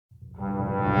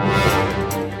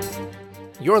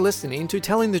You're listening to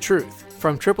Telling the Truth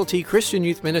from Triple T Christian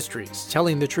Youth Ministries,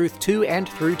 telling the truth to and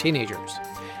through teenagers.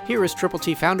 Here is Triple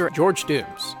T founder George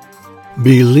Dooms.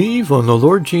 Believe on the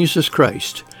Lord Jesus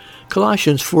Christ.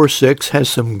 Colossians 4:6 has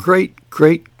some great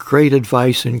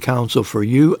advice and counsel for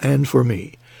you and for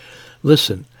me.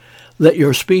 Listen, let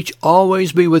your speech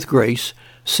always be with grace,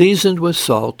 seasoned with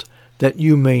salt, that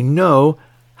you may know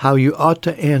how you ought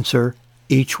to answer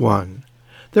each one.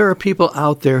 There are people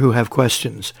out there who have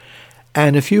questions.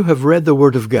 And if you have read the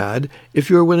Word of God, if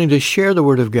you are willing to share the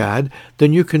Word of God,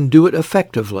 then you can do it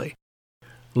effectively.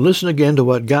 Listen again to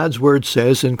what God's Word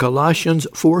says in Colossians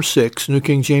 4:6, New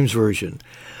King James Version.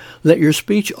 Let your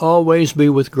speech always be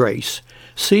with grace,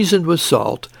 seasoned with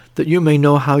salt, that you may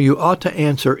know how you ought to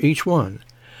answer each one.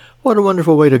 What a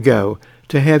wonderful way to go,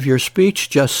 to have your speech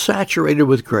just saturated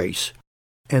with grace.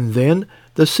 And then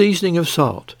the seasoning of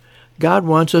salt. God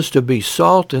wants us to be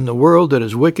salt in the world that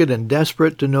is wicked and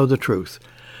desperate to know the truth,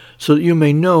 so that you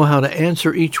may know how to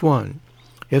answer each one.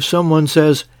 If someone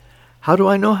says, "How do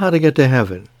I know how to get to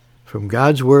heaven?" From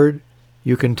God's Word,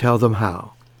 you can tell them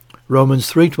how. Romans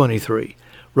 3:23,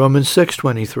 Romans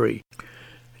 6:23,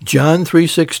 John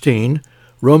 3:16,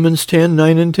 Romans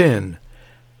 10:9 and 10.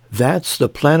 That's the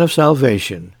plan of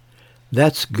salvation.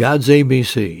 That's God's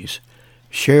ABCs.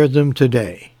 Share them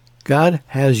today. God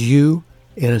has you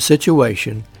in a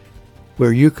situation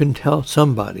where you can tell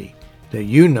somebody that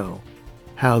you know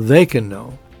how they can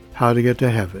know how to get to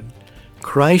heaven.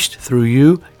 Christ, through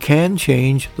you, can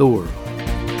change the world.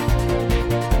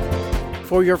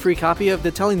 For your free copy of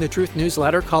the Telling the Truth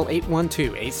newsletter, call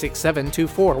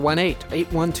 812-867-2418,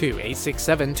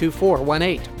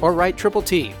 812-867-2418, or write Triple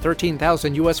T,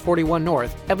 13,000 U.S. 41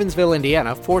 North, Evansville,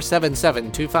 Indiana,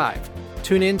 47725.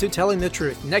 Tune in to Telling the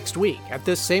Truth next week at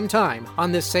this same time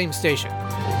on this same station.